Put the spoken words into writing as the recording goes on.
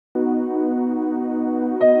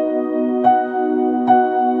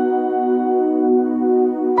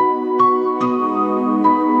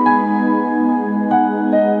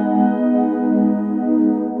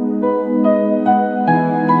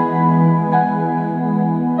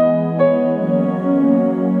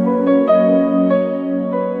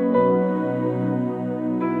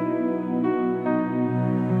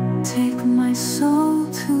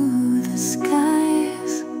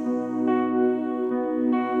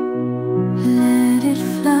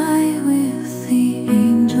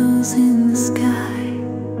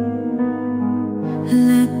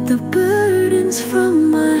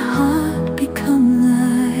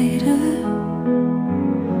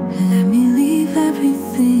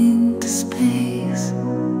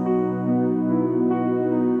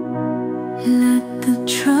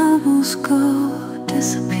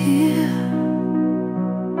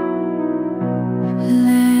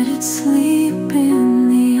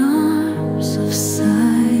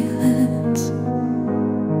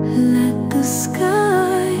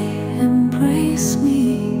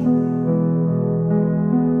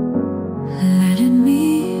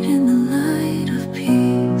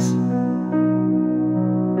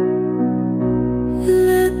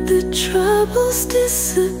troubles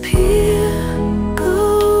disappear,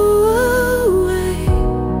 go away.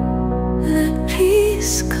 Let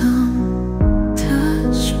peace come,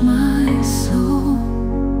 touch my soul.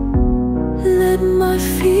 Let my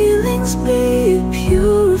feelings be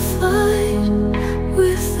purified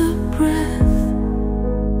with the breath.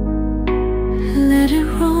 Let it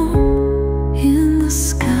roam in the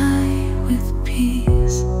sky with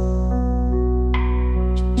peace.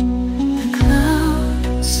 The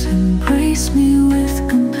clouds embrace me with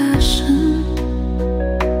compassion.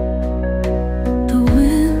 The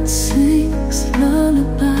wind sings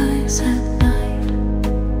lullabies at night.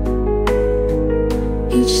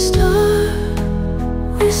 Each star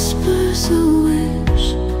whispers a wish.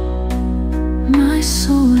 My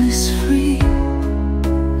soul is free.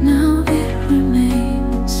 Now it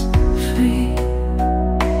remains free.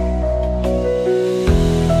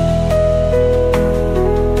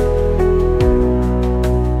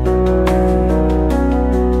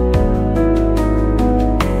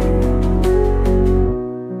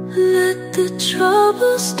 Let the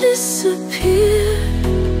troubles disappear,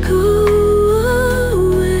 go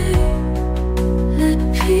away. Let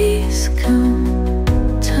peace come,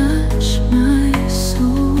 touch my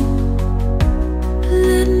soul.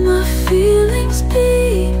 Let my feelings be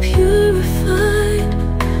purified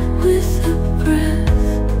with the breath.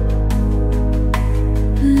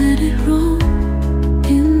 Let it roam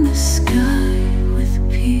in the sky with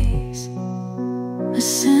peace.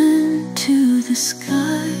 Ascend to the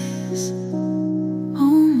skies,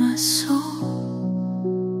 oh my soul.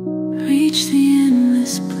 Reach the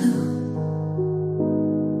endless blue.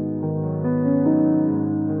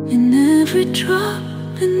 In every drop,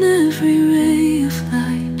 in every ray,